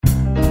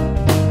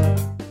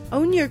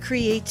Own Your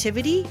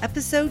Creativity,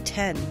 Episode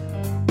 10.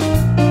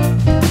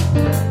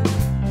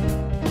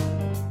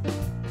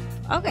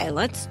 Okay,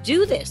 let's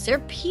do this. There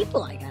are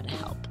people I gotta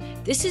help.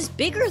 This is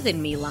bigger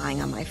than me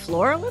lying on my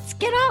floor. Let's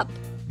get up.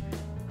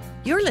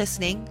 You're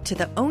listening to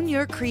the Own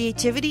Your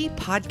Creativity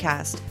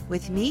podcast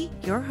with me,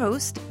 your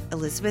host,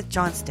 Elizabeth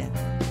Johnston.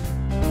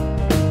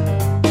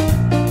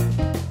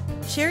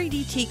 Sherry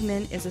D.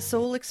 Teigman is a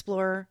soul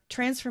explorer,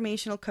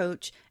 transformational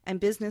coach, and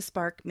business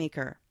spark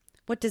maker.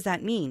 What does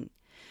that mean?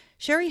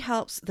 Sherry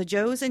helps the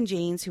Joes and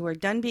Janes who are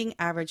done being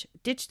average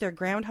ditch their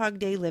Groundhog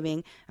Day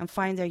living and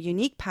find their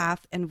unique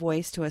path and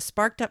voice to a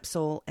sparked up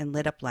soul and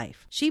lit up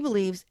life. She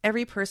believes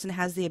every person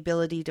has the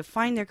ability to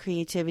find their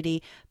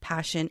creativity,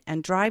 passion,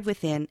 and drive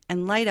within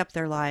and light up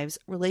their lives,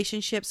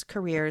 relationships,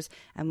 careers,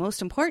 and most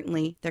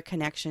importantly, their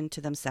connection to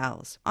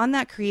themselves. On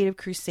that creative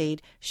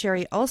crusade,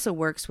 Sherry also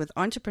works with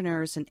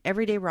entrepreneurs and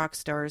everyday rock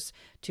stars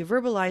to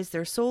verbalize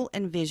their soul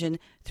and vision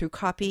through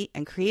copy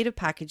and creative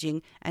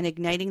packaging and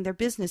igniting their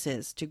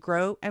businesses to grow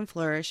and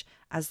flourish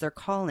as their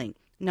calling,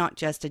 not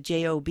just a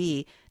job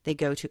they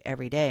go to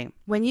every day.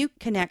 When you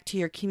connect to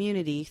your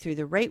community through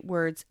the right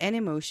words and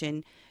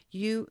emotion,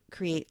 you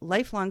create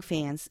lifelong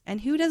fans, and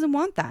who doesn't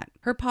want that?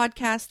 Her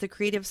podcast, The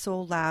Creative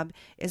Soul Lab,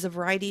 is a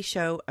variety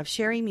show of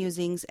sharing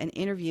musings and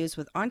interviews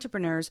with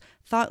entrepreneurs,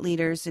 thought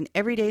leaders, and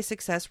everyday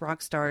success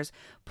rock stars,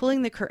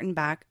 pulling the curtain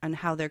back on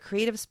how their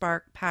creative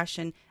spark,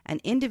 passion,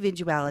 and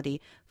individuality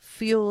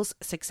fuels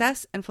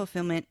success and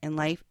fulfillment in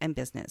life and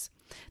business.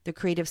 The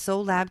Creative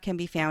Soul Lab can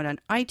be found on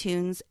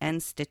iTunes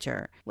and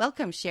Stitcher.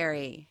 Welcome,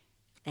 Sherry.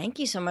 Thank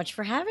you so much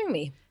for having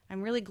me.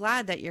 I'm really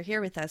glad that you're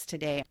here with us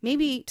today.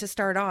 Maybe to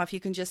start off,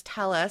 you can just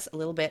tell us a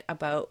little bit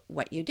about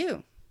what you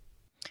do.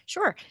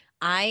 Sure.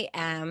 I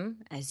am,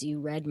 as you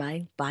read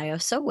my bio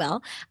so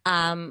well,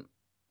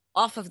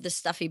 off of the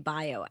stuffy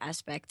bio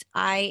aspect,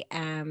 I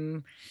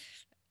am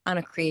on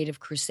a creative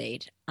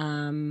crusade.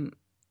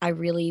 I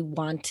really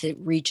want to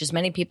reach as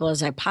many people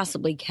as I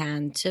possibly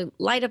can to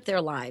light up their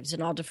lives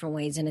in all different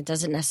ways. And it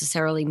doesn't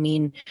necessarily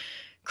mean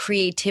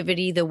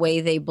creativity the way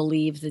they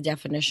believe the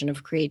definition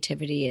of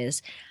creativity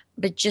is,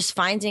 but just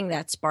finding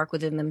that spark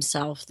within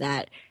themselves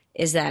that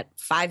is that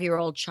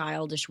 5-year-old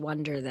childish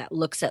wonder that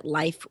looks at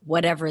life,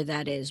 whatever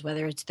that is,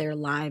 whether it's their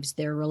lives,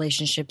 their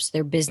relationships,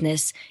 their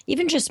business,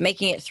 even just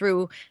making it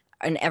through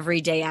an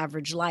everyday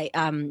average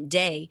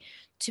day,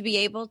 to be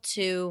able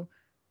to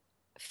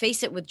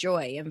face it with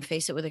joy and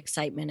face it with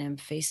excitement and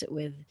face it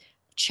with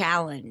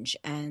challenge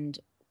and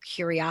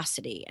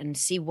curiosity and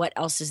see what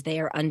else is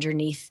there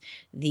underneath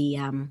the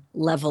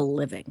level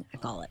living, I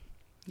call it.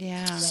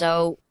 Yeah.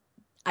 So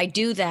I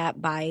do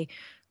that by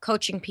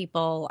coaching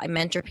people. I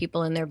mentor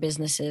people in their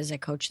businesses. I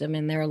coach them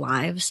in their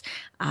lives.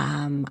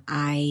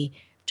 I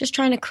just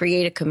trying to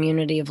create a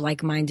community of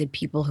like-minded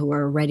people who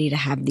are ready to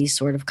have these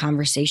sort of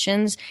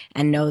conversations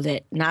and know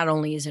that not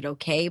only is it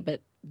okay,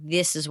 but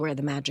this is where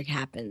the magic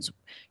happens.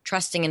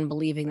 Trusting and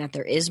believing that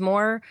there is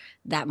more,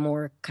 that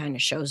more kind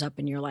of shows up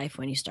in your life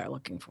when you start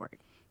looking for it.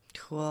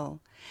 Cool.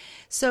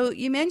 So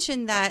you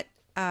mentioned that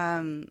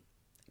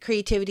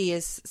creativity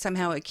is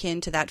somehow akin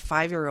to that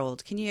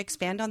 5-year-old. Can you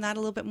expand on that a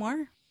little bit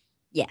more?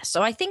 Yeah.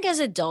 So I think as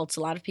adults,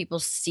 a lot of people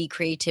see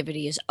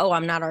creativity as, oh,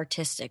 I'm not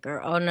artistic,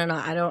 or, oh, no,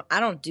 I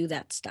don't do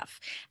that stuff.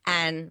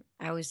 And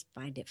I always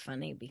find it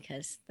funny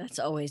because that's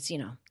always,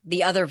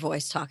 the other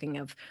voice talking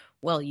of,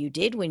 well, you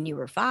did when you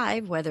were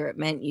 5, whether it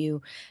meant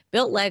you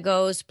built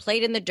Legos,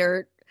 played in the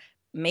dirt,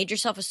 made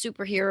yourself a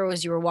superhero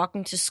as you were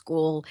walking to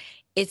school.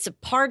 It's a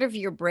part of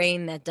your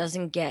brain that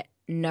doesn't get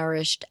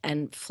nourished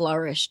and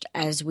flourished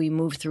as we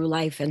move through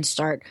life and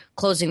start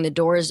closing the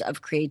doors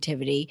of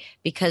creativity,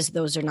 because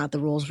those are not the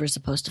rules we're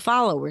supposed to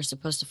follow. We're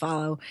supposed to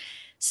follow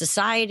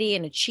society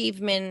and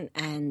achievement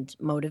and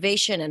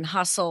motivation and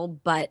hustle.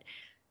 But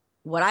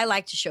what I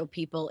like to show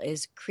people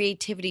is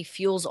creativity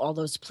fuels all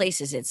those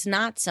places. It's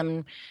not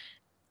some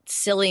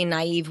silly,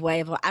 naive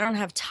way of, I don't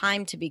have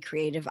time to be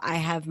creative. I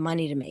have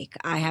money to make.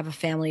 I have a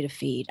family to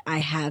feed. I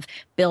have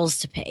bills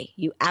to pay.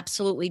 You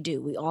absolutely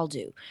do. We all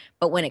do.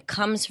 But when it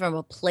comes from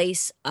a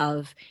place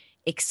of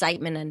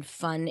excitement and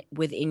fun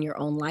within your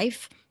own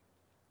life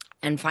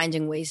and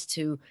finding ways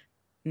to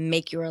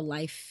make your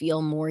life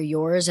feel more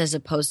yours as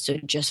opposed to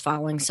just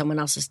following someone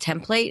else's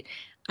template,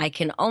 I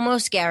can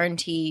almost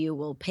guarantee you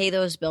will pay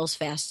those bills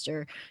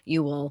faster.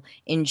 You will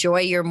enjoy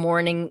your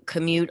morning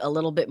commute a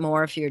little bit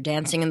more if you're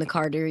dancing in the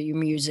car to your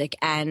music.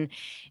 And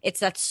it's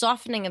that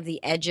softening of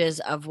the edges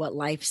of what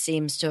life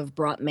seems to have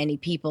brought many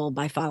people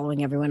by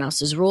following everyone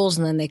else's rules.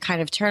 And then they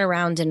kind of turn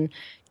around and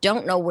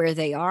don't know where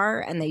they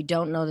are, and they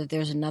don't know that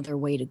there's another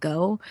way to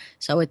go.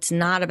 So it's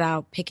not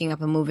about picking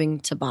up and moving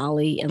to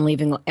Bali and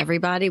leaving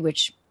everybody,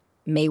 which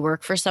may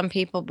work for some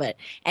people, but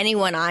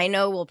anyone I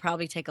know will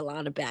probably take a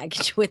lot of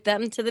baggage with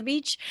them to the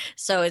beach.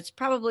 So it's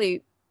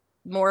probably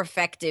more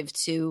effective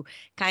to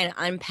kind of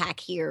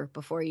unpack here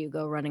before you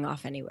go running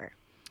off anywhere.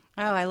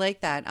 Oh, I like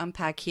that.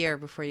 Unpack here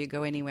before you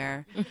go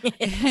anywhere.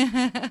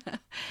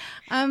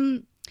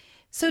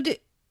 So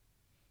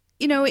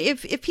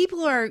if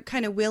people are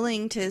kind of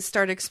willing to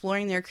start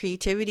exploring their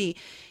creativity,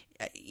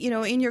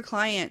 in your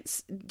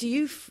clients, do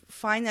you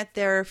find that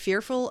they're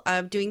fearful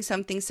of doing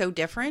something so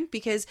different?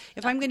 Because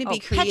if I'm going to be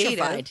creative,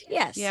 petrified.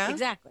 Yes, yeah,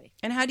 exactly.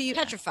 And how do you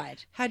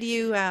petrified? How do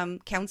you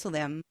counsel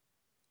them?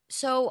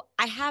 So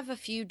I have a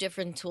few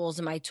different tools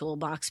in my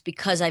toolbox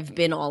because I've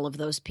been all of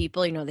those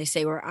people. They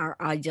say we're our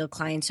ideal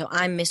client. So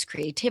I'm Miss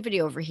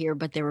Creativity over here,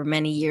 but there were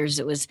many years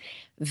it was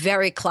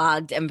very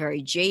clogged and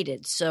very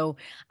jaded. So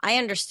I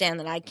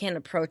understand that I can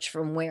approach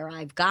from where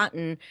I've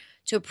gotten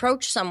to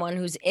approach someone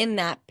who's in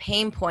that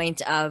pain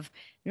point of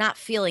not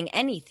feeling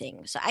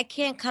anything. So I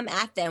can't come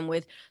at them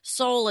with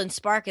soul and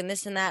spark and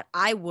this and that.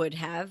 I would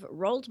have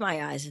rolled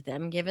my eyes at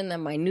them, given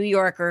them my New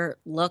Yorker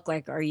look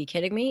like, are you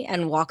kidding me?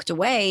 And walked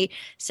away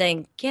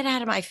saying, get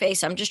out of my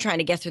face. I'm just trying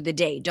to get through the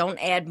day. Don't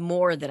add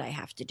more that I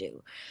have to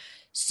do.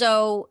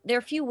 So there are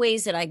a few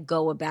ways that I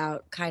go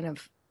about kind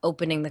of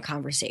opening the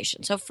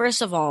conversation. So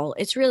first of all,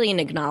 it's really an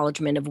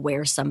acknowledgement of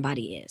where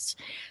somebody is,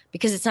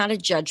 because it's not a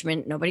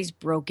judgment. Nobody's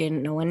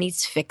broken. No one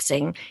needs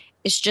fixing.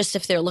 It's just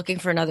if they're looking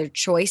for another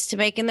choice to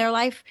make in their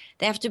life,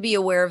 they have to be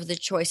aware of the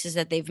choices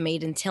that they've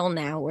made until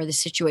now or the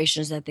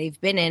situations that they've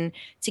been in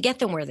to get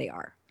them where they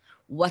are.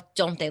 What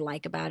don't they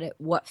like about it?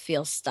 What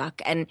feels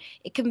stuck? And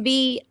it can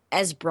be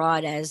as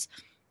broad as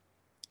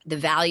the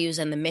values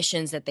and the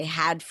missions that they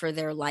had for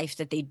their life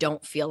that they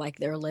don't feel like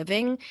they're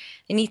living.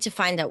 They need to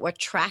find out what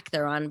track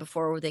they're on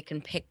before they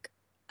can pick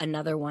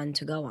another one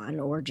to go on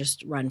or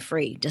just run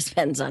free. Just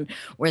depends on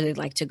where they'd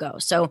like to go.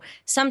 So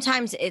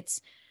sometimes it's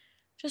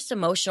just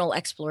emotional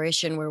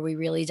exploration where we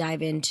really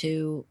dive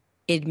into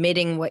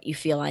admitting what you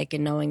feel like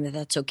and knowing that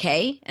that's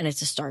okay. And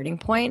it's a starting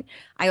point.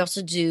 I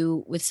also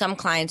do, with some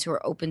clients who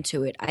are open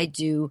to it, I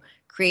do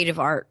creative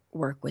art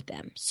work with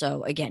them.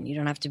 So again, you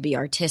don't have to be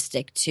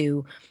artistic.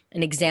 To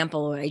an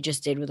example I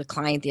just did with a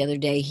client the other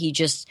day, he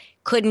just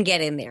couldn't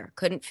get in there,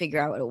 couldn't figure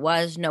out what it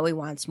was. No, he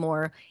wants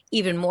more,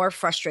 even more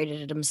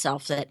frustrated at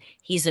himself that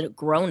he's a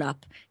grown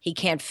up. He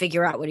can't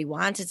figure out what he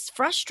wants. It's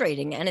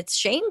frustrating and it's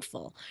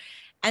shameful.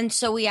 And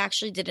so we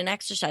actually did an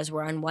exercise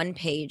where on one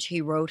page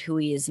he wrote who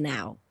he is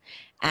now.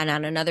 And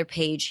on another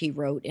page he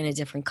wrote in a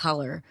different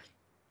color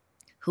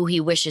who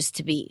he wishes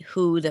to be,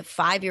 who the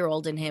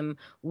 5-year-old in him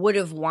would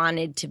have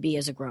wanted to be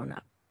as a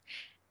grown-up.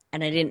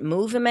 And I didn't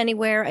move him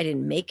anywhere. I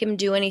didn't make him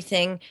do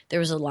anything. There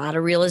was a lot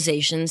of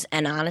realizations.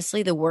 And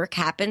honestly, the work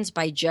happens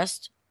by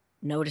just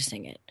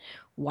noticing it,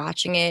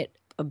 watching it,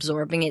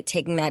 absorbing it,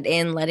 taking that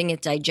in, letting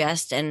it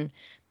digest. And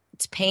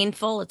it's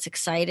painful. It's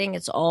exciting.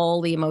 It's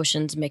all the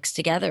emotions mixed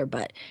together.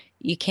 But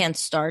you can't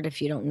start if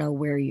you don't know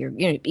where you're,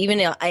 even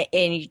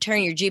and you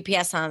turn your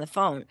GPS on the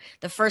phone.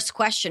 The first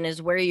question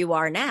is where you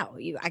are now.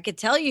 I could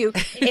tell you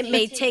it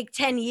may take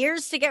 10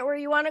 years to get where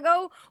you want to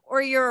go,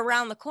 or you're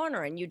around the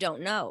corner and you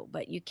don't know.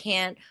 But you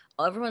can't,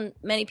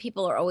 many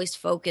people are always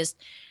focused.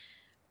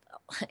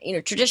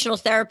 Traditional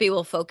therapy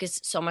will focus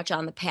so much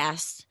on the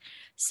past.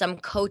 Some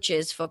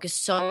coaches focus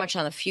so much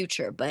on the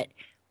future, but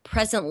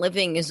present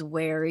living is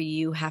where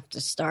you have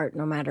to start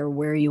no matter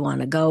where you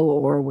want to go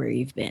or where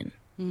you've been.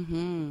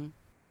 Mm-hmm.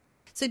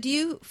 So do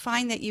you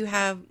find that you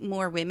have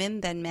more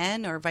women than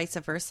men or vice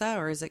versa,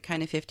 or is it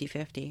kind of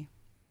 50-50?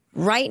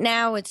 Right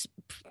now, it's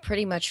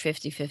pretty much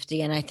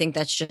 50-50, and I think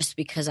that's just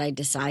because I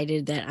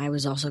decided that I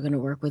was also going to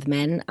work with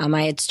men.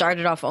 I had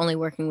started off only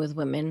working with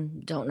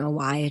women. Don't know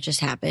why. It just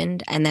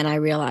happened. And then I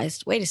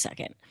realized, wait a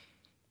second.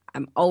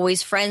 I'm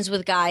always friends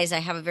with guys. I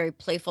have a very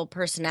playful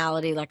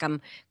personality. Like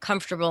I'm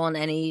comfortable in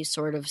any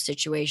sort of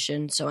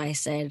situation. So I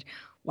said,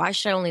 why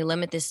should I only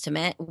limit this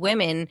to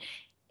women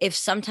if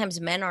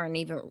sometimes men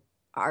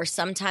are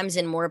sometimes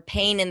in more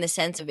pain in the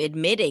sense of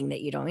admitting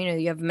that you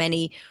have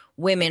many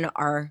women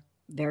are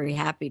very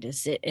happy to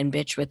sit and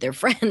bitch with their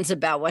friends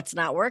about what's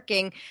not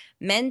working.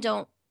 Men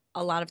don't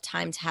a lot of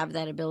times have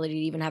that ability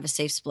to even have a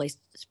safe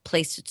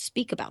place to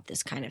speak about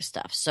this kind of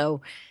stuff.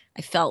 So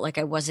I felt like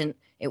it wasn't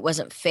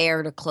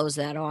fair to close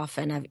that off.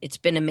 And it's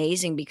been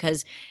amazing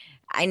because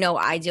I know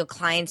ideal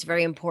clients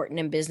very important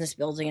in business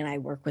building, and I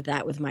work with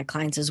that with my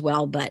clients as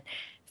well. But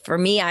for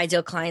me,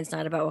 ideal client's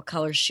not about what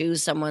color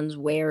shoes someone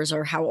wears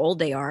or how old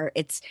they are.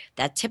 It's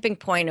that tipping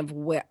point of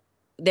where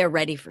they're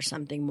ready for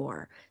something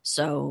more.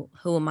 So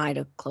who am I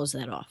to close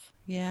that off?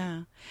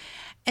 Yeah.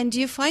 And do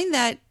you find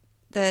that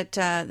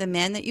the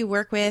men that you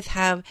work with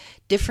have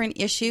different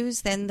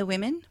issues than the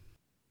women?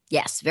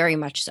 Yes, very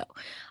much so.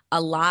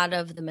 A lot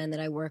of the men that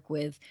I work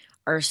with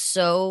are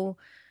so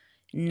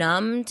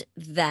numbed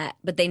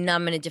but they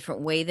numb in a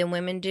different way than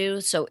women do.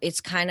 So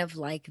it's kind of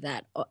like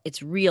that.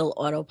 It's real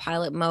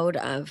autopilot mode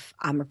of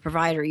I'm a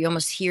provider. You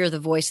almost hear the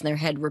voice in their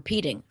head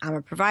repeating, I'm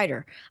a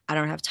provider. I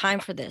don't have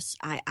time for this.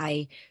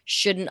 I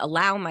shouldn't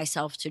allow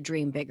myself to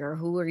dream bigger.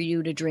 Who are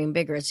you to dream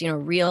bigger? It's,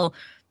 real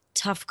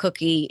tough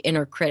cookie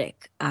inner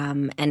critic.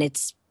 And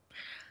it's,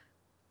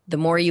 the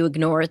more you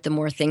ignore it, the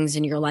more things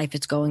in your life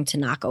it's going to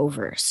knock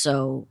over.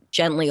 So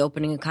gently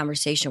opening a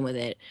conversation with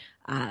it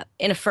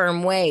in a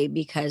firm way,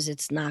 because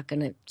it's not going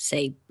to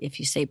say, if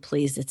you say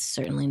please, it's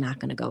certainly not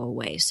going to go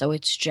away. So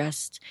it's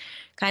just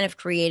kind of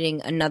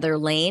creating another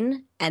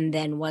lane. And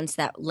then once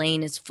that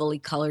lane is fully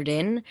colored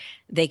in,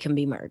 they can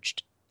be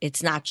merged.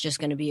 it's not just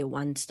going to be a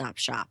one-stop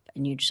shop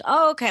and you just,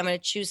 oh, okay, I'm going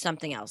to choose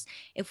something else.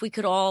 If we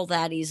could all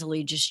that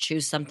easily just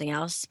choose something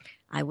else,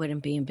 I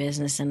wouldn't be in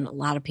business and a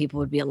lot of people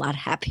would be a lot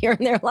happier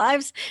in their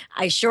lives.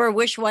 I sure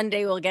wish one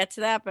day we'll get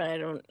to that, but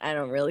I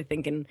don't really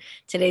think in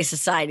today's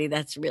society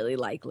that's really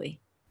likely.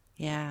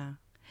 Yeah.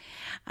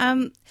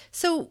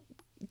 So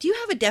do you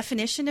have a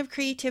definition of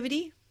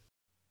creativity?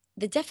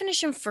 The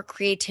definition for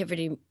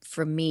creativity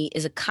for me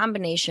is a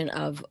combination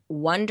of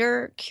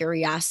wonder,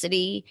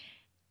 curiosity,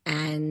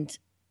 and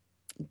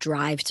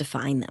drive to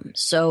find them.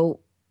 So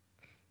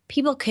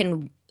people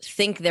can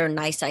think they're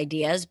nice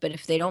ideas, but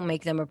if they don't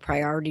make them a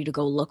priority to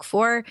go look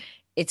for,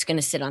 it's going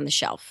to sit on the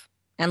shelf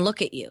and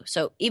look at you.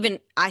 So even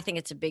I think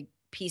it's a big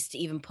piece to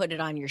even put it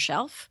on your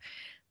shelf.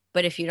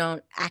 But if you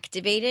don't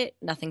activate it,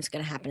 nothing's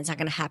going to happen. It's not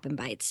going to happen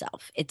by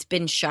itself. It's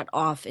been shut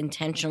off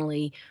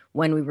intentionally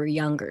when we were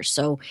younger.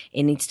 So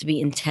it needs to be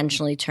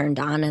intentionally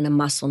turned on and a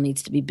muscle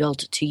needs to be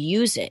built to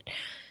use it.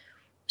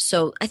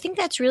 So I think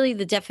that's really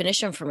the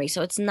definition for me.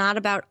 So it's not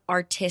about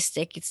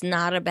artistic. It's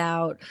not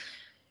about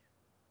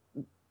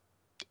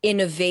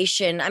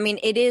innovation. I mean,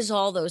 it is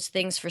all those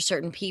things for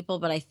certain people,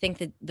 but I think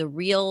that the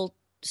real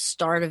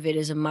start of it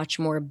is a much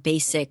more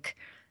basic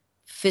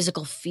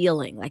physical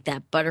feeling, like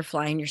that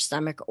butterfly in your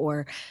stomach,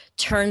 or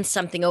turn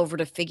something over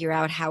to figure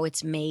out how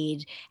it's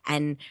made.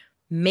 And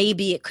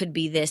maybe it could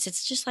be this.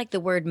 It's just like the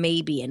word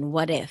maybe and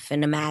what if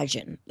and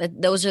imagine.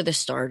 Those are the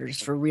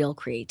starters for real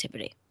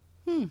creativity.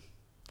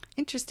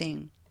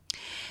 Interesting.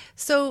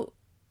 So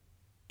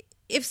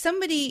if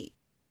somebody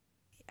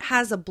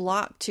has a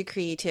block to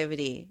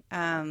creativity,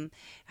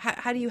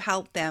 how do you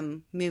help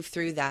them move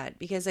through that?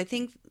 Because I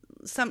think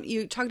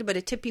you talked about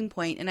a tipping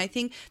point, and I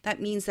think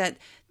that means that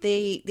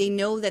they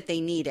know that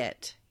they need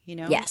it, you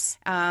know? Yes.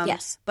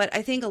 Yes. But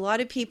I think a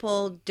lot of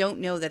people don't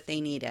know that they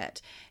need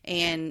it.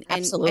 And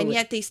Absolutely.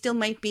 yet they still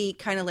might be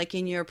kind of like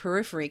in your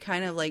periphery,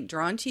 kind of like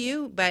drawn to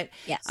you. But,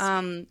 yes.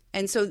 And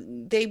so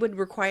they would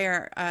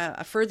require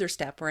a further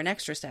step or an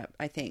extra step,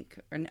 I think,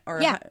 or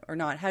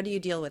not. How do you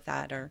deal with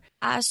that? Or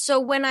so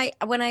when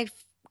I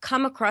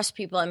come across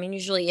people, I mean,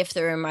 usually if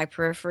they're in my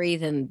periphery,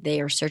 then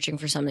they are searching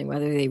for something,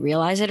 whether they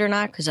realize it or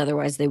not, because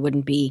otherwise they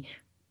wouldn't be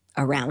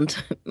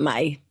around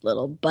my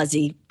little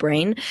buzzy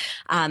brain.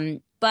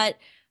 But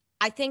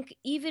I think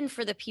even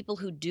for the people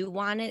who do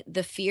want it,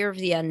 the fear of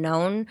the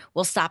unknown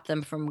will stop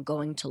them from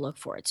going to look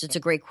for it. So it's a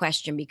great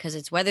question because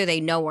it's whether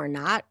they know or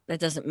not. That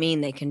doesn't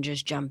mean they can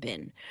just jump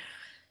in.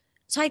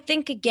 So I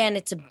think, again,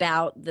 it's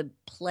about the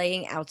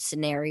playing out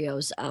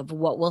scenarios of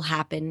what will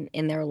happen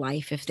in their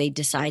life if they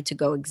decide to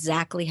go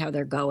exactly how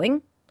they're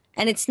going.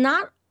 And it's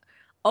not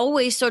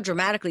always so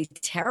dramatically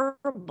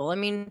terrible. I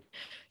mean,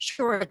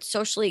 sure, it's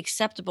socially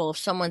acceptable if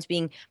someone's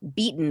being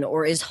beaten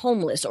or is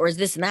homeless or is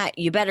this and that.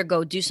 You better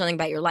go do something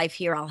about your life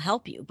here. I'll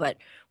help you. But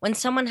when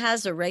someone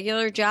has a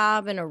regular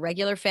job and a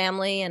regular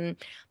family and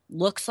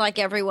looks like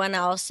everyone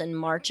else and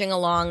marching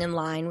along in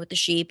line with the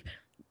sheep,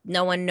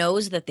 no one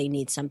knows that they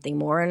need something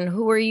more. And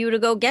who are you to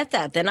go get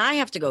that? Then I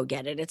have to go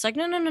get it. It's like,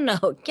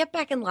 no. Get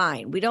back in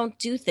line. We don't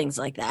do things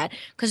like that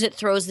because it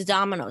throws the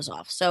dominoes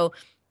off. So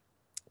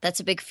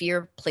that's a big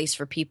fear place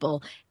for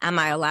people. Am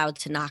I allowed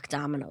to knock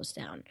dominoes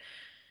down?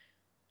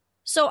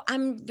 So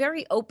I'm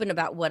very open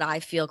about what I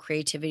feel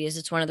creativity is.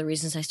 It's one of the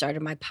reasons I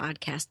started my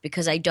podcast,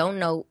 because I don't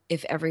know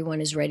if everyone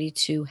is ready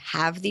to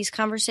have these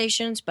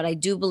conversations, but I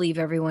do believe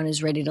everyone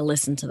is ready to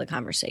listen to the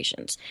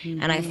conversations.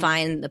 Mm-hmm. And I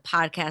find the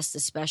podcast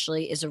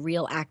especially is a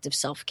real act of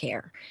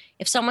self-care.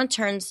 If someone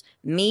turns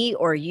me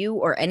or you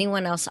or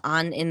anyone else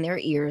on in their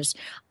ears,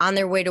 on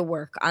their way to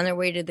work, on their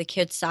way to the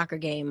kids' soccer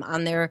game,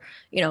 on their,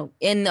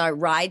 in the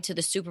ride to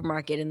the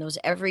supermarket, in those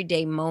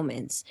everyday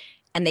moments,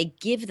 and they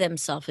give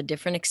themselves a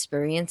different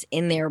experience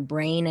in their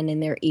brain and in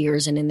their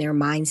ears and in their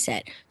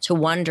mindset to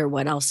wonder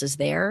what else is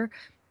there,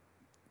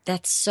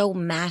 that's so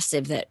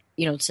massive that,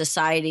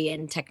 society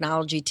and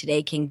technology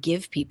today can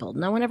give people.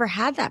 No one ever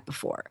had that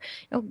before.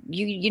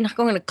 You're not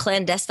going to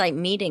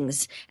clandestine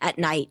meetings at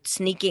night,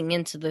 sneaking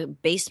into the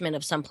basement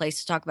of some place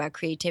to talk about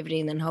creativity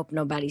and then hope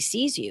nobody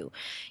sees you.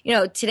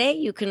 Today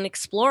you can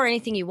explore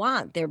anything you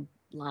want. There are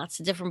lots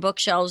of different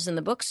bookshelves in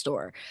the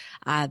bookstore.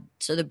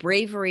 So the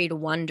bravery to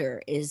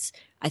wonder is,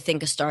 I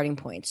think, a starting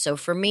point. So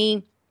for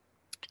me,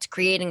 it's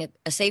creating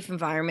a safe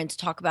environment to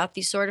talk about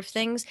these sort of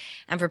things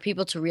and for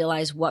people to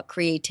realize what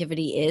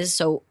creativity is.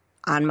 So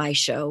on my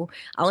show,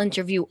 I'll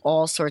interview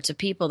all sorts of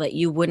people that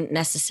you wouldn't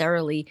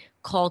necessarily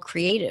call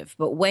creative.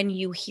 But when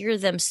you hear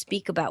them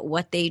speak about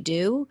what they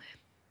do,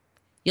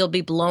 you'll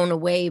be blown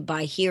away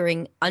by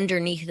hearing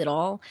underneath it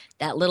all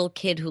that little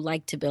kid who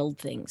liked to build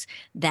things,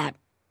 that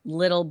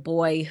little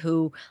boy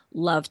who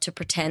loved to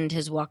pretend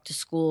his walk to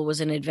school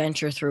was an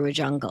adventure through a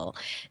jungle,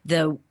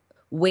 the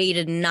way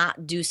to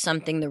not do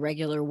something the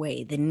regular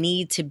way, the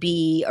need to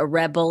be a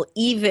rebel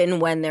even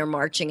when they're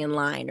marching in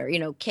line,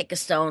 or kick a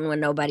stone when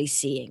nobody's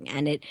seeing.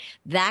 And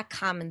that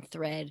common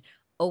thread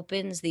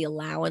opens the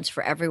allowance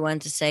for everyone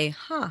to say,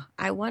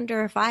 I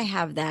wonder if I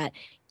have that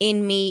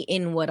in me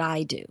in what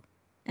I do.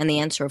 And the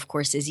answer, of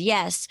course, is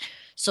yes.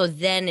 So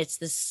then it's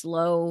this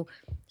slow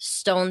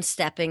stone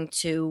stepping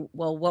to,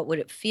 well, what would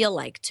it feel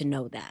like to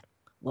know that?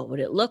 What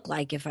would it look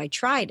like if I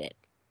tried it?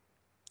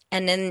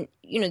 And then,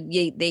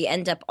 they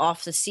end up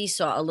off the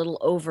seesaw a little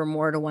over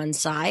more to one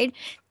side,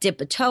 dip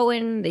a toe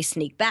in, they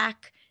sneak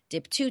back,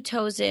 dip two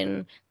toes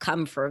in,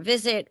 come for a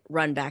visit,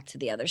 run back to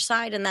the other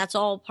side. And that's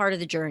all part of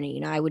the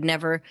journey. I would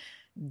never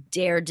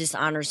dare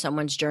dishonor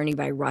someone's journey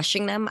by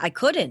rushing them. I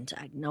couldn't.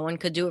 No one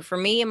could do it for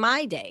me in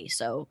my day.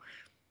 So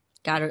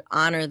got to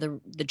honor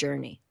the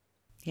journey.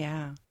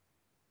 Yeah.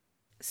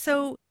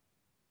 So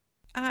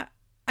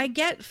I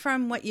get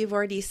from what you've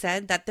already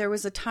said that there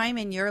was a time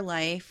in your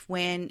life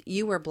when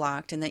you were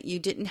blocked and that you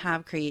didn't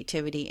have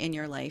creativity in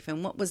your life.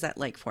 And what was that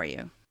like for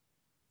you?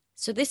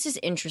 So this is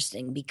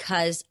interesting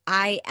because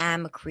I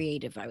am a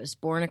creative. I was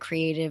born a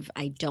creative.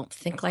 I don't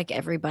think like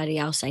everybody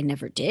else. I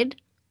never did.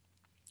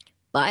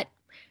 But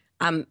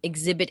I'm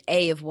exhibit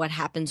A of what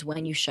happens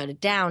when you shut it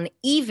down,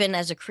 even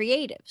as a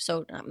creative.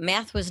 So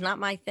math was not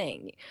my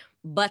thing.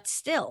 But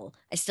still,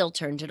 I still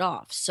turned it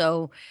off.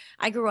 So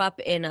I grew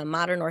up in a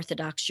modern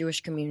Orthodox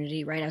Jewish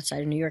community right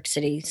outside of New York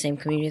City, same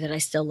community that I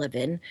still live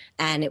in.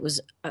 And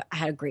I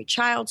had a great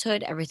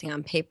childhood. Everything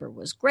on paper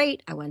was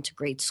great. I went to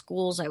great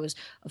schools. I was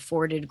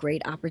afforded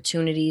great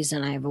opportunities,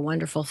 and I have a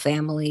wonderful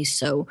family.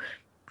 So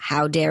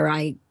how dare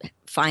I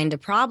find a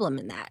problem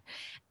in that?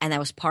 And that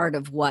was part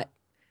of what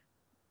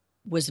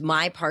was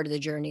my part of the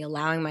journey,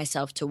 allowing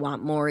myself to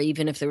want more,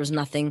 even if there was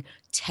nothing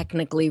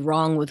technically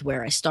wrong with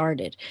where I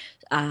started.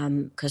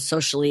 Because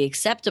socially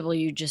acceptable,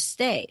 you just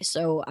stay.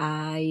 So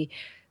I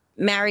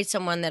married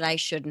someone that I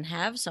shouldn't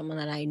have, someone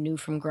that I knew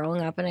from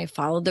growing up, and I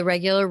followed the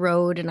regular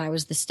road, and I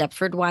was the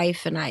Stepford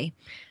wife, and I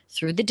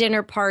threw the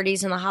dinner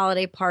parties and the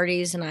holiday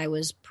parties, and I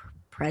was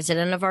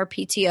president of our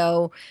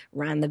PTO,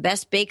 ran the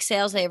best bake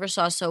sales I ever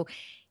saw. So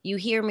you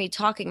hear me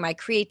talking, my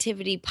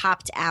creativity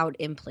popped out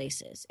in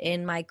places,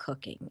 in my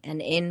cooking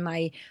and in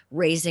my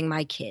raising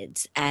my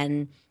kids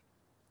and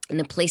in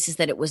the places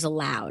that it was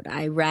allowed.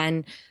 I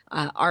ran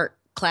art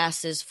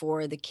classes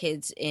for the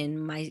kids in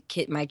my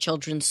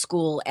children's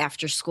school.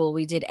 After school,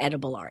 we did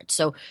edible art.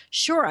 So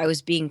sure, I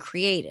was being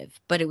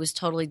creative, but it was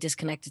totally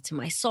disconnected to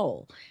my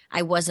soul.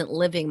 I wasn't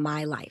living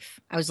my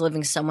life. I was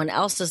living someone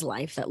else's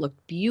life that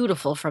looked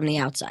beautiful from the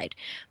outside,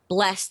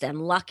 blessed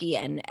and lucky,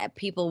 and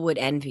people would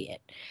envy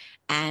it.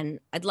 And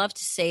I'd love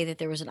to say that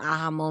there was an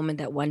aha moment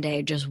that one day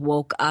I just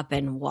woke up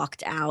and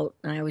walked out.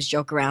 And I always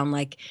joke around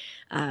like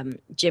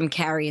Jim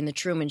Carrey in The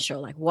Truman Show,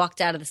 like walked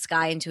out of the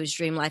sky into his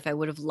dream life. I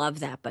would have loved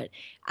that. But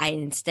I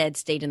instead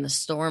stayed in the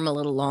storm a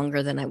little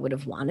longer than I would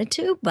have wanted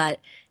to. But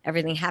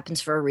everything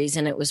happens for a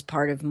reason. It was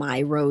part of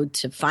my road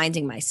to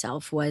finding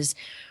myself, was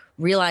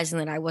realizing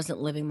that I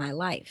wasn't living my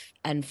life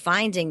and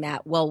finding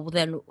that, well,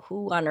 then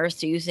who on earth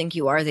do you think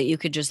you are that you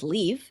could just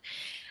leave?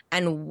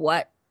 And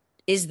what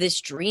is this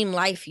dream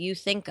life you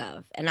think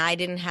of? And I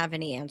didn't have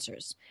any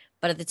answers.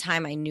 But at the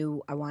time, I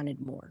knew I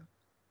wanted more.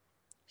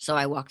 So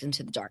I walked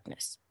into the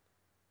darkness.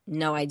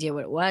 No idea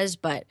what it was,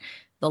 but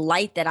the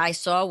light that I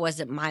saw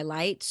wasn't my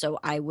light. So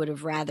I would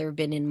have rather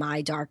been in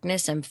my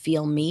darkness and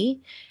feel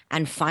me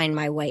and find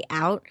my way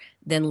out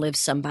than live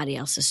somebody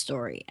else's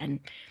story. And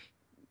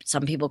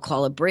some people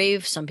call it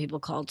brave. Some people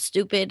call it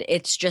stupid.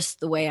 It's just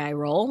the way I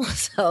roll.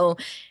 So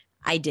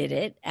I did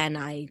it,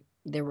 and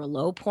there were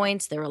low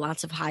points. There were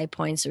lots of high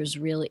points. There was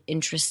really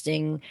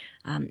interesting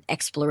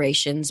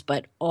explorations.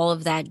 But all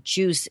of that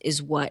juice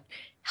is what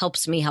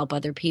helps me help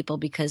other people,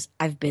 because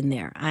I've been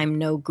there. I'm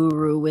no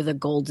guru with a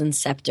golden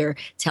scepter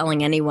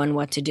telling anyone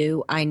what to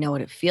do. I know what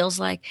it feels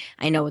like.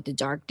 I know what the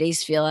dark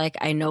days feel like.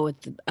 I know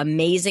what the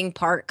amazing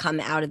part come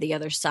out of the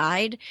other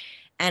side.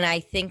 And I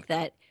think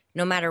that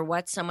no matter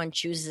what someone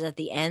chooses at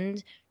the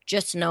end,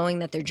 just knowing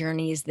that their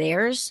journey is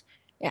theirs.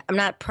 I'm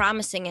not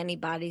promising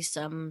anybody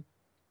some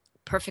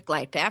perfect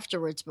life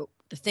afterwards, but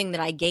the thing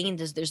that I gained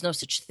is there's no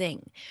such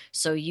thing.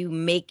 So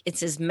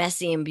it's as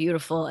messy and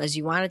beautiful as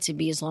you want it to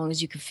be, as long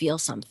as you can feel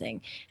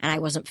something. And I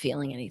wasn't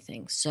feeling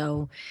anything.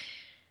 So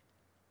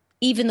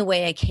even the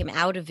way I came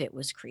out of it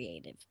was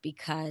creative,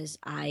 because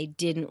I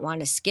didn't want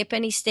to skip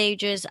any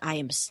stages. I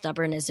am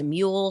stubborn as a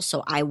mule,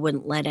 so I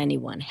wouldn't let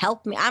anyone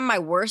help me. I'm my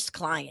worst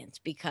client,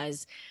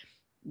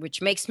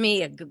 which makes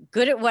me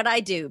good at what I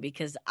do,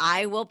 because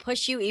I will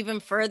push you even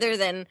further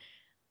than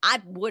I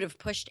would have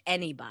pushed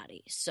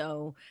anybody.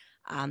 So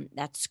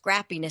that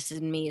scrappiness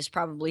in me is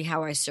probably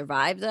how I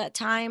survived that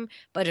time,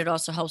 but it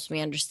also helps me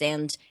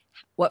understand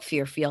what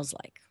fear feels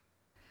like.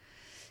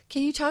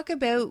 Can you talk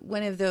about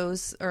one of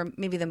those, or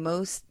maybe the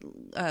most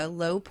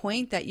low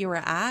point that you were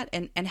at,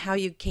 and how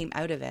you came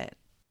out of it?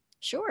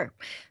 Sure.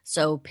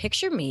 So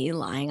picture me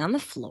lying on the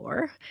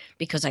floor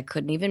because I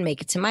couldn't even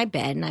make it to my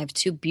bed, and I have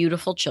two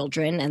beautiful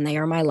children, and they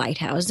are my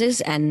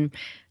lighthouses, and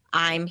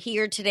I'm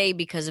here today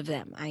because of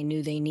them. I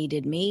knew they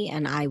needed me,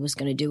 and I was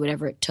going to do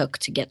whatever it took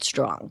to get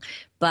strong.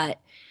 But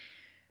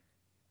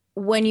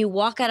when you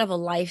walk out of a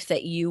life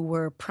that you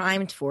were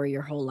primed for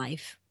your whole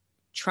life,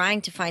 trying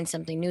to find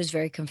something new is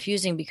very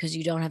confusing because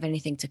you don't have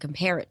anything to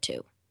compare it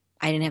to.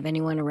 I didn't have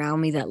anyone around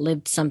me that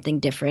lived something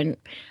different.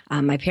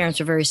 My parents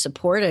were very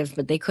supportive,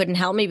 but they couldn't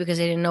help me because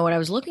they didn't know what I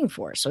was looking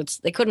for. So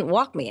they couldn't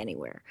walk me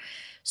anywhere.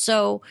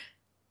 So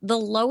the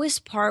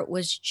lowest part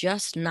was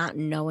just not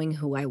knowing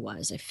who I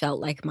was. I felt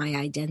like my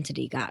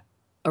identity got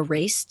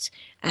erased,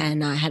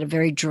 and I had a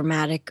very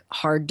dramatic,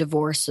 hard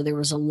divorce. So there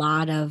was a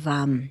lot of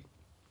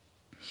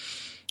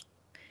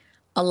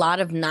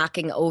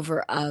knocking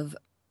over of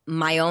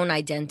my own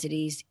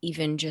identities,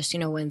 even just,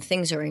 when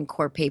things are in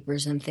court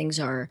papers and things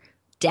are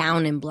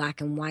down in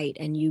black and white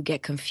and you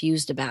get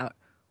confused about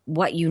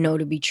what you know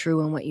to be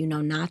true and what you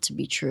know not to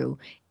be true,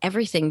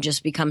 everything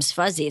just becomes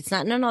fuzzy. It's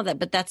not, no,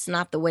 but that's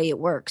not the way it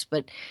works.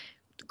 But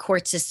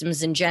court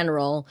systems in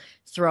general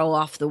throw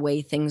off the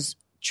way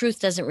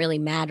truth doesn't really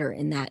matter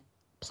in that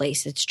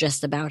place. It's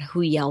just about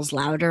who yells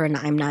louder, and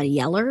I'm not a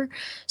yeller.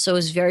 So it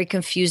was very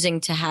confusing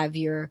to have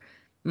your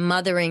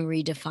mothering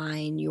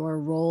redefined, your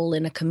role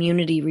in a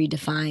community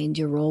redefined,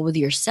 your role with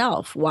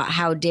yourself.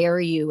 How dare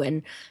you?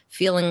 And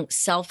feeling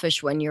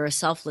selfish when you're a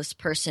selfless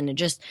person. And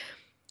just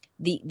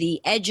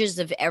the edges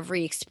of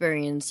every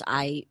experience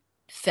I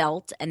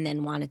felt and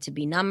then wanted to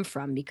be numb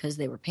from because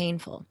they were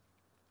painful.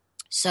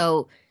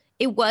 So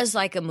it was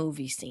like a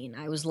movie scene.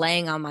 I was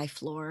laying on my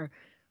floor,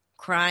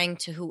 crying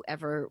to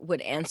whoever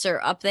would answer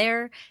up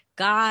there.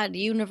 God,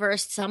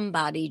 universe,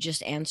 somebody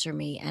just answer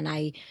me. And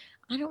I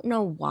don't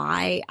know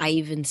why I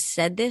even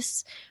said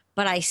this,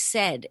 but I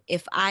said,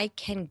 if I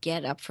can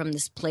get up from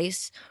this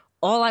place,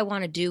 all I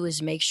want to do is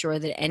make sure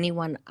that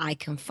anyone I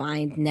can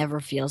find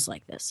never feels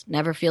like this,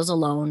 never feels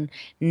alone,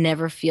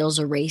 never feels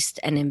erased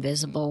and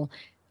invisible,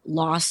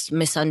 lost,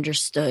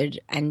 misunderstood,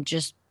 and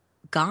just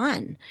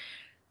gone.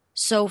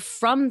 So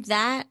from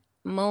that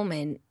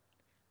moment,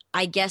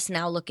 I guess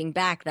now looking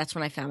back, that's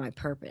when I found my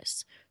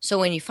purpose. So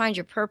when you find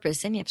your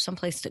purpose, then you have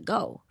someplace to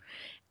go.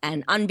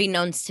 And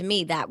unbeknownst to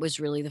me, that was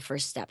really the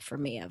first step for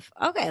me of,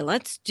 okay,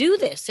 let's do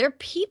this. There are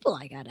people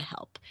I got to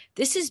help.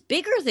 This is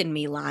bigger than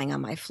me lying on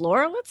my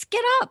floor. Let's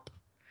get up.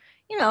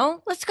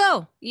 Let's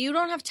go. You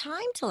don't have time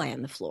to lay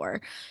on the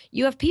floor.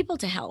 You have people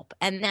to help.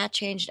 And that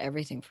changed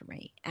everything for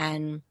me.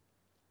 And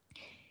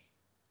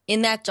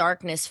in that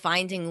darkness,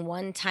 finding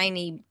one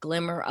tiny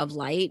glimmer of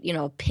light,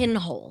 a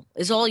pinhole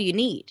is all you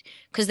need,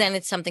 because then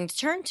it's something to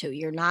turn to.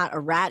 You're not a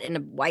rat in a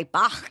white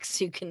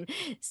box. You can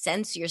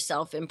sense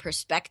yourself in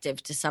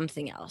perspective to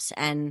something else.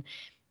 And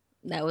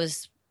that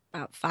was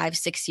about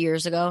 5-6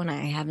 years ago, and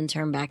I haven't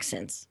turned back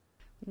since.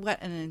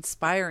 What an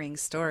inspiring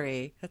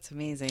story. That's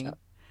amazing. Oh,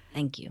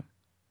 thank you.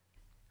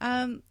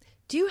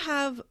 Do you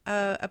have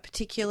a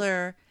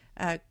particular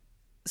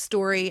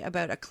story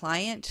about a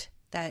client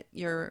that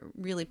you're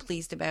really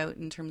pleased about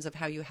in terms of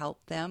how you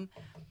help them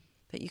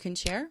that you can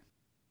share?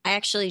 I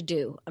actually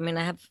do. I mean,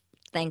 I have,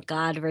 thank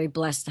God, very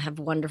blessed to have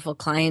wonderful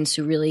clients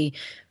who really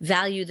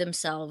value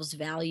themselves,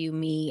 value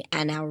me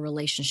and our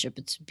relationship.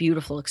 It's a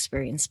beautiful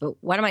experience.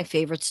 But one of my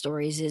favorite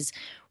stories is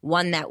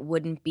one that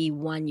wouldn't be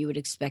one you would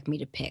expect me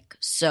to pick.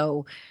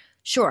 So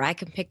sure, I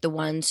can pick the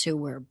ones who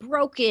were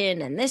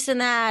broken and this and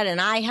that,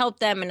 and I helped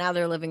them and now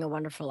they're living a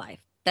wonderful life.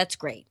 That's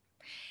great.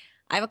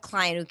 I have a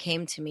client who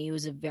came to me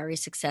who's a very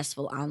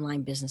successful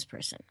online business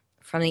person.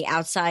 From the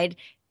outside,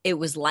 it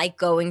was like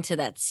going to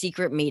that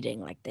secret meeting,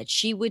 like that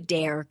she would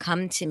dare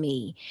come to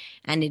me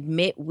and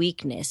admit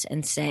weakness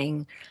and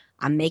saying,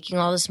 I'm making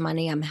all this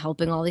money, I'm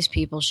helping all these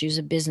people. She was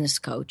a business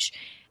coach.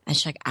 And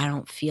she's like, I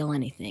don't feel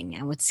anything.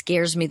 And what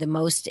scares me the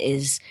most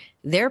is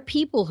there are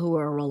people who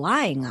are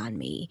relying on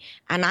me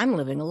and I'm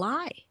living a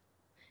lie.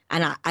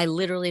 And I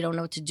literally don't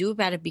know what to do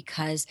about it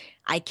because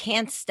I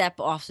can't step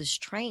off this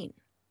train.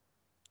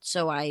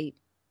 So I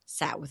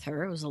sat with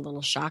her. I was a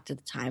little shocked at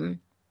the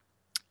time.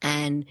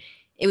 And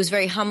it was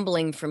very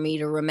humbling for me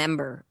to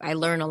remember. I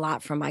learn a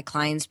lot from my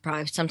clients.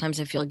 Probably, sometimes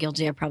I feel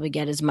guilty. I probably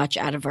get as much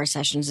out of our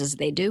sessions as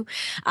they do.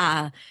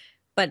 But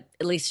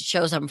at least it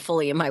shows I'm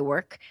fully in my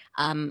work.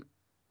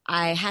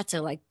 I had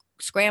to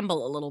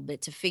scramble a little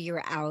bit to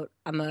figure out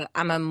I'm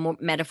a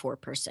metaphor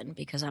person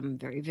because I'm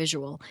very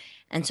visual.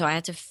 And so I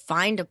had to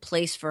find a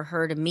place for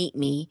her to meet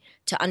me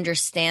to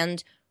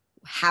understand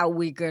how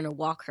we're going to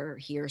walk her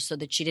here so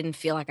that she didn't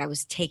feel like I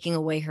was taking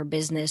away her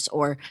business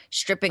or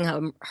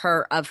stripping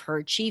her of her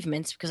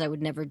achievements, because I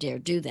would never dare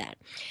do that.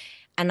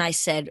 And I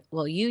said,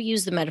 well, you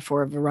use the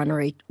metaphor of a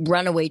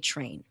runaway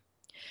train.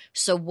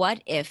 So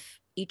what if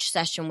each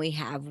session we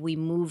have, we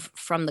move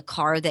from the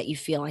car that you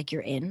feel like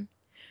you're in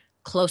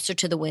closer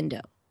to the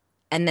window.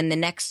 And then the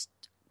next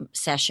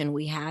session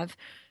we have,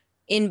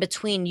 in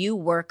between, you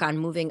work on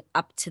moving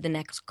up to the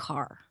next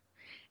car.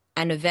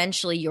 And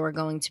eventually you're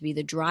going to be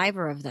the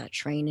driver of that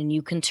train, and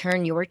you can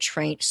turn your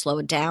train, slow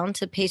it down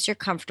to the pace you're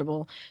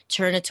comfortable,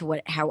 turn it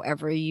to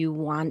however you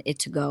want it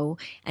to go.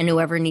 And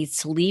whoever needs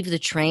to leave the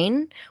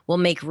train will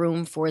make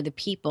room for the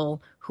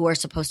people who are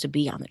supposed to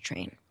be on the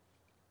train.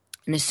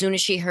 And as soon as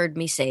she heard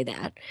me say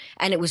that,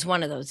 and it was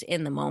one of those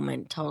in the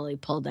moment, totally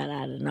pulled that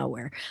out of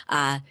nowhere,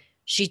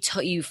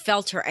 you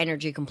felt her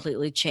energy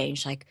completely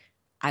change. Like,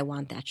 I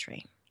want that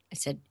train. I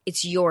said,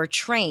 it's your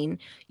train.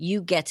 You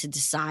get to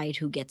decide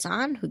who gets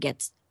on, who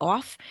gets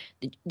off.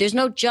 There's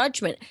no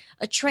judgment.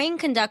 A train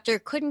conductor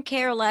couldn't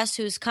care less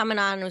who's coming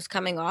on and who's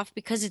coming off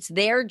because it's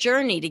their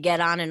journey to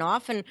get on and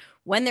off. And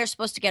when they're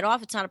supposed to get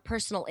off, it's not a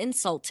personal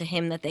insult to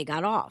him that they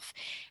got off.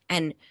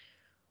 And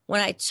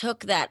when I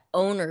took that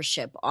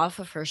ownership off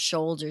of her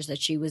shoulders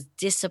that she was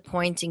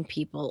disappointing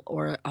people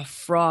or a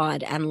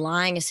fraud and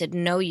lying, I said,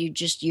 no,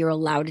 you're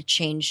allowed to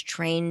change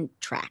train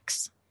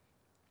tracks.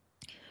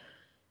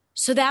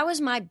 So that was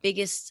my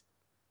biggest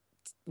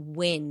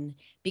win,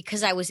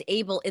 because I was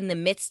able, in the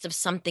midst of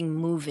something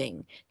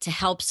moving, to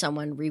help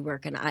someone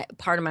rework. And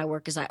part of my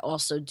work is I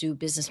also do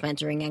business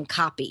mentoring and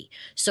copy.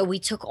 So we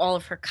took all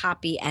of her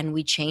copy and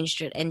we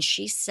changed it. And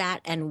she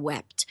sat and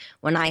wept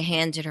when I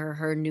handed her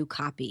her new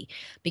copy,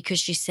 because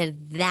she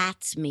said,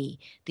 that's me.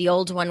 The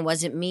old one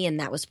wasn't me. And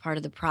that was part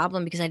of the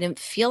problem, because I didn't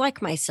feel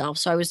like myself.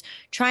 So I was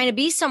trying to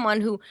be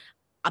someone who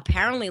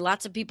apparently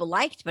lots of people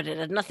liked, but it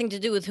had nothing to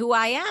do with who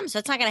I am. So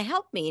it's not going to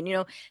help me.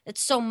 And,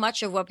 that's so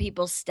much of what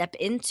people step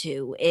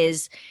into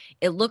is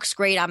it looks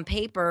great on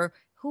paper.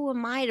 Who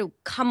am I to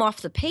come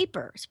off the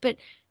papers? But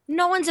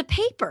no one's a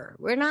paper.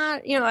 We're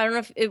not, I don't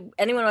know if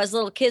anyone who has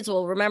little kids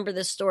will remember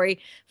this story,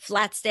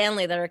 Flat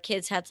Stanley, that our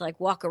kids had to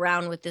walk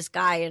around with this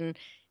guy and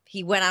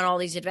he went on all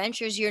these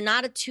adventures. You're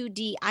not a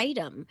 2D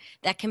item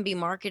that can be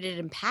marketed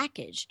and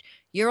packaged.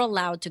 You're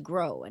allowed to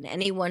grow, and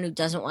anyone who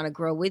doesn't want to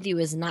grow with you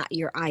is not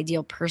your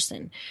ideal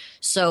person.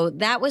 So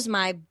that was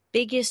my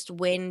biggest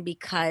win,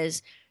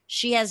 because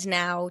she has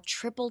now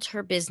tripled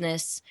her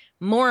business.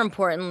 More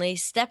importantly,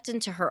 stepped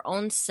into her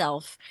own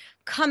self,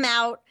 come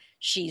out.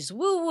 She's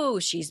woo-woo,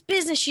 she's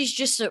business. She's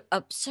just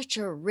such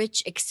a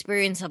rich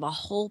experience of a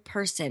whole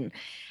person.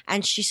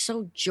 And she's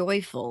so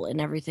joyful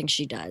in everything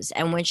she does.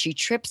 And when she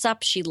trips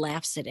up, she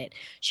laughs at it.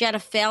 She had a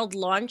failed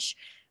launch.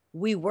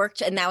 We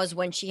worked, and that was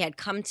when she had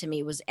come to me.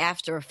 It was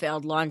after a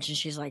failed launch, and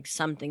she's like,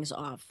 something's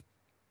off.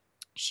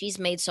 She's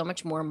made so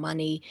much more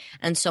money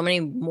and so many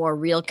more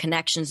real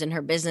connections in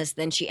her business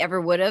than she ever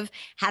would have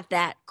had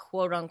that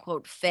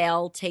quote-unquote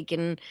fail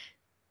taken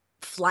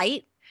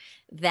flight,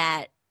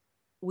 that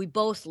we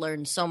both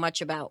learned so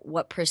much about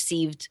what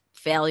perceived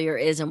failure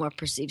is and what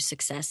perceived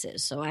success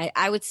is. So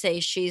I would say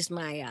she's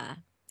my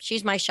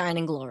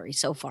shining glory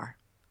so far.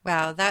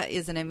 Wow, that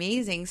is an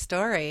amazing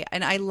story.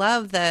 And I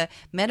love the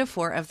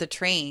metaphor of the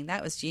train.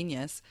 That was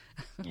genius.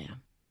 Yeah,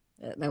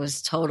 that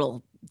was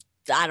total.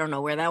 I don't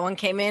know where that one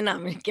came in.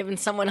 I'm giving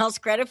someone else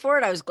credit for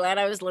it. I was glad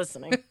I was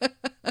listening.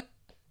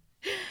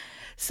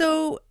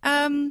 So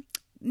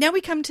now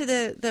we come to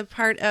the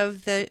part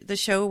of the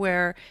show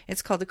where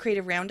it's called the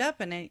Creative Roundup,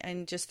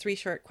 and just 3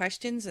 short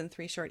questions and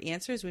 3 short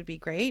answers would be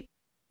great.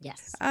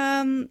 Yes.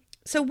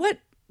 So what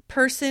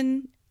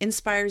person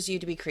inspires you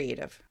to be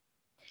creative?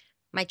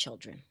 My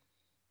children.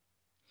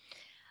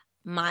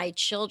 My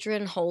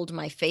children hold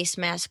my face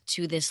mask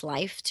to this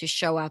life to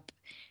show up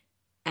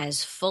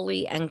as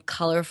fully and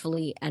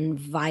colorfully and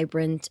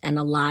vibrant and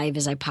alive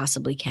as I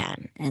possibly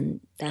can. And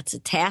that's a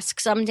task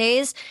some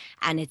days,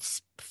 and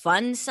it's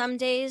fun some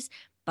days,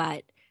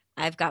 but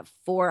I've got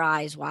 4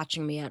 eyes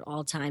watching me at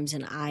all times,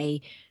 and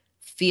I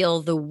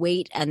feel the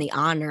weight and the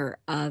honor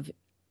of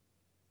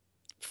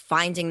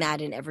finding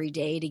that in every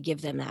day to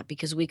give them that,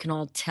 because we can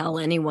all tell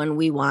anyone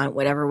we want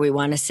whatever we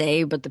want to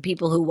say, but the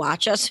people who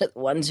watch us are the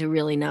ones who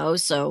really know.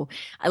 So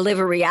I live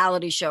a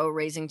reality show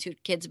raising 2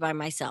 kids by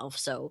myself.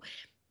 So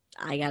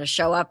I got to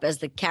show up as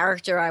the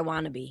character I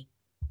want to be.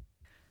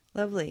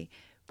 Lovely.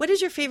 What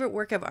is your favorite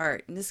work of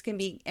art? And this can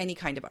be any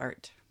kind of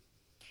art.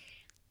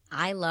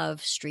 I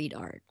love street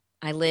art.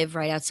 I live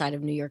right outside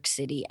of New York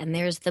City, and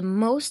there's the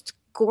most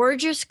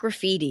gorgeous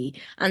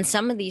graffiti on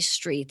some of these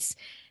streets.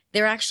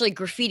 They're actually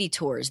graffiti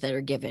tours that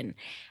are given.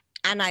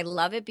 And I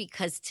love it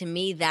because, to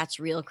me, that's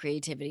real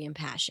creativity and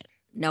passion.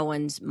 No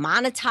one's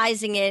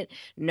monetizing it.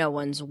 No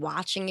one's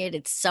watching it.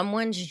 It's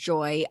someone's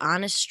joy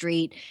on a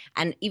street.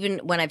 And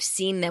even when I've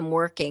seen them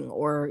working,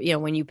 or,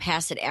 when you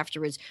pass it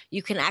afterwards,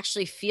 you can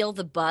actually feel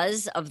the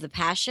buzz of the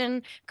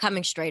passion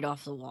coming straight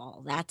off the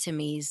wall. That, to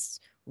me,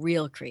 is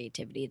real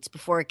creativity. It's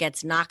before it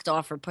gets knocked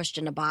off or pushed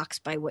in a box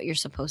by what you're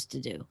supposed to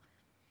do.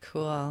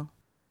 Cool.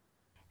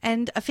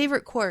 And a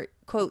favorite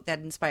quote that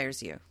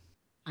inspires you?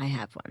 I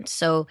have one.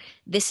 So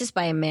this is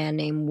by a man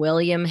named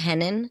William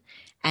Hennon,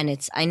 and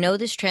it's, I know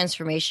this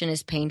transformation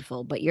is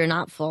painful, but you're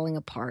not falling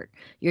apart.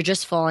 You're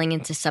just falling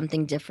into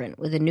something different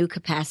with a new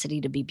capacity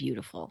to be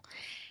beautiful.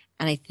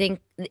 And I think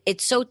it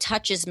so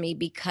touches me,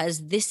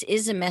 because this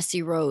is a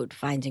messy road,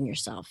 finding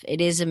yourself. It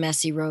is a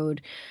messy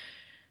road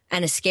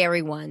and a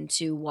scary one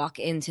to walk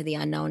into the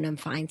unknown and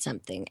find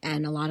something.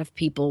 And a lot of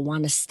people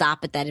want to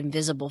stop at that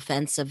invisible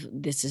fence of,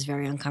 this is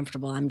very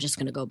uncomfortable, I'm just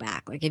going to go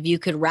back. Like, if you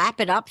could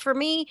wrap it up for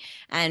me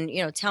and,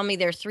 tell me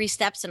there are 3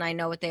 steps and I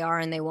know what they are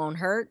and they won't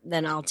hurt,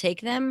 then I'll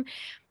take them.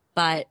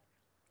 But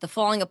the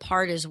falling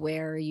apart is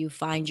where you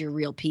find your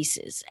real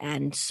pieces.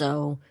 And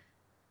so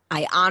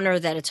I honor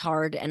that it's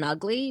hard and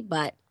ugly,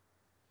 but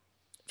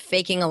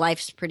faking a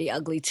life's pretty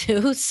ugly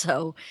too.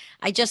 So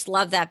I just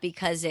love that,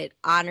 because it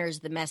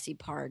honors the messy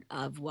part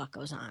of what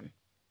goes on.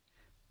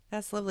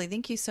 That's lovely.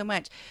 Thank you so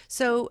much.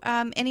 So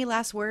any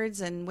last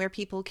words and where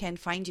people can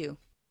find you?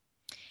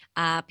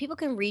 People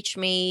can reach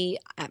me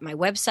at my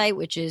website,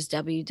 which is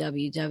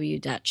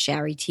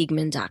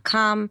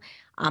www.sherryteagman.com,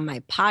 on my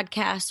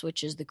podcast,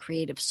 which is The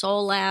Creative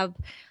Soul Lab,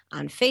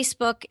 on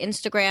Facebook,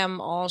 Instagram,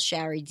 all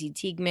Sherry D.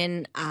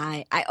 Teagman.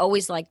 I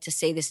always like to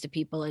say this to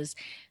people is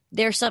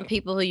there are some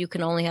people who you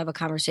can only have a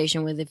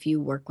conversation with if you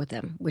work with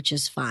them, which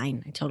is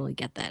fine. I totally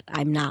get that.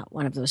 I'm not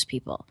one of those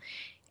people.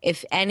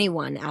 If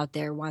anyone out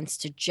there wants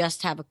to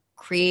just have a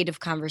creative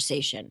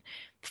conversation,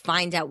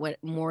 find out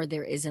what more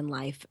there is in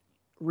life,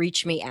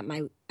 reach me at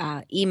my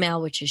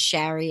email, which is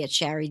Sherry at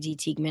Sherry D.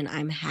 Teagman.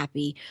 I'm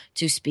happy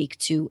to speak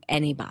to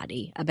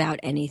anybody about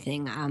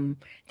anything. I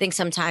think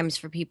sometimes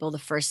for people, the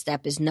first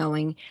step is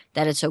knowing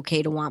that it's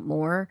okay to want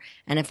more.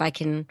 And if I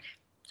can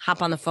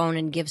hop on the phone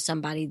and give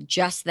somebody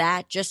just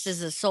that, just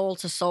as a soul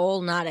to soul,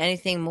 not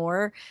anything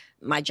more,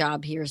 my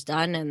job here is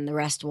done, and the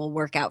rest will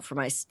work out for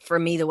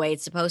me the way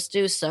it's supposed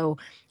to. So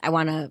I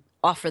want to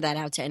offer that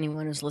out to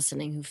anyone who's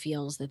listening who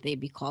feels that they'd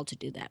be called to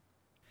do that.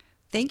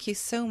 Thank you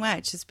so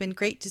much. It's been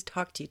great to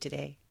talk to you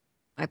today.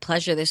 My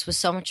pleasure. This was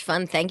so much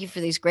fun. Thank you for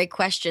these great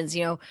questions.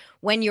 You know,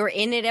 when you're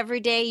in it every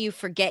day, you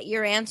forget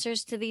your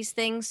answers to these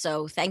things.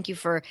 So thank you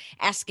for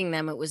asking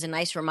them. It was a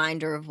nice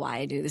reminder of why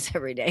I do this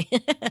every day.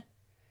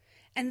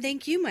 And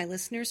thank you, my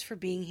listeners, for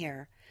being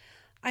here.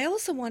 I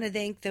also want to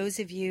thank those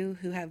of you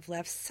who have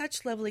left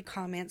such lovely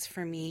comments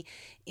for me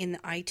in the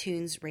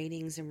iTunes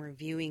ratings and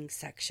reviewing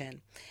section.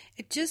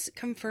 It just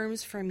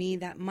confirms for me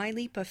that my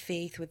leap of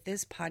faith with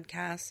this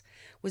podcast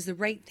was the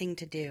right thing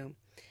to do.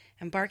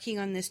 Embarking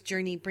on this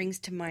journey brings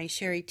to mind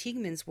Sherry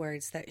Teagman's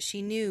words that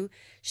she knew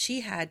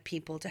she had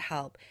people to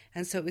help,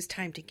 and so it was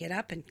time to get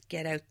up and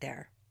get out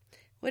there.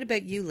 What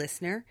about you,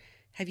 listener?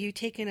 Have you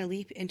taken a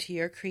leap into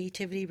your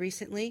creativity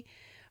recently,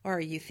 or are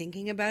you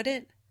thinking about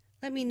it?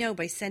 Let me know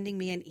by sending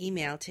me an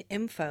email to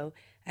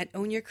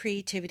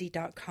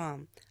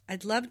info@ownyourcreativity.com.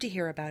 I'd love to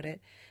hear about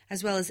it,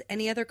 as well as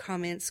any other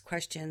comments,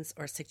 questions,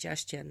 or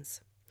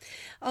suggestions.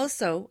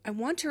 Also, I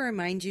want to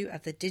remind you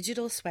of the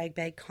Digital Swag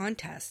Bag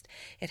Contest.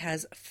 It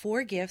has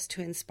 4 gifts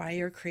to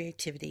inspire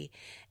creativity,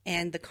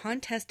 and the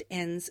contest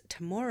ends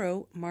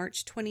tomorrow,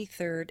 March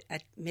 23rd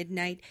at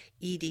midnight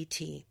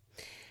EDT.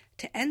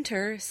 To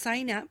enter,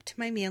 sign up to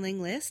my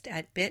mailing list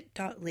at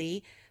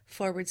bit.ly/OYC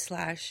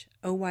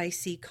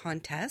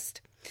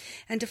contest.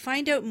 And to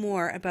find out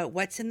more about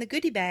what's in the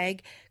goodie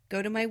bag,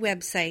 go to my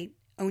website,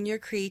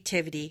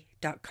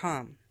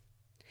 ownyourcreativity.com.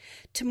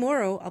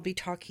 Tomorrow, I'll be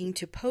talking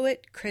to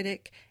poet,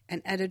 critic,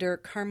 and editor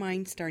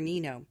Carmine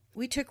Starnino.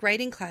 We took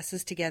writing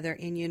classes together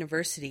in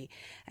university,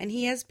 and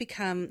he has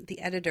become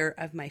the editor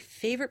of my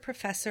favorite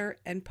professor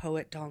and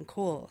poet, Don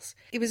Coles.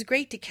 It was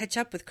great to catch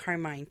up with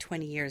Carmine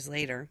 20 years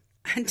later.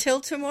 Until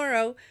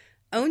tomorrow,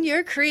 own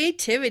your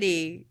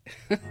creativity.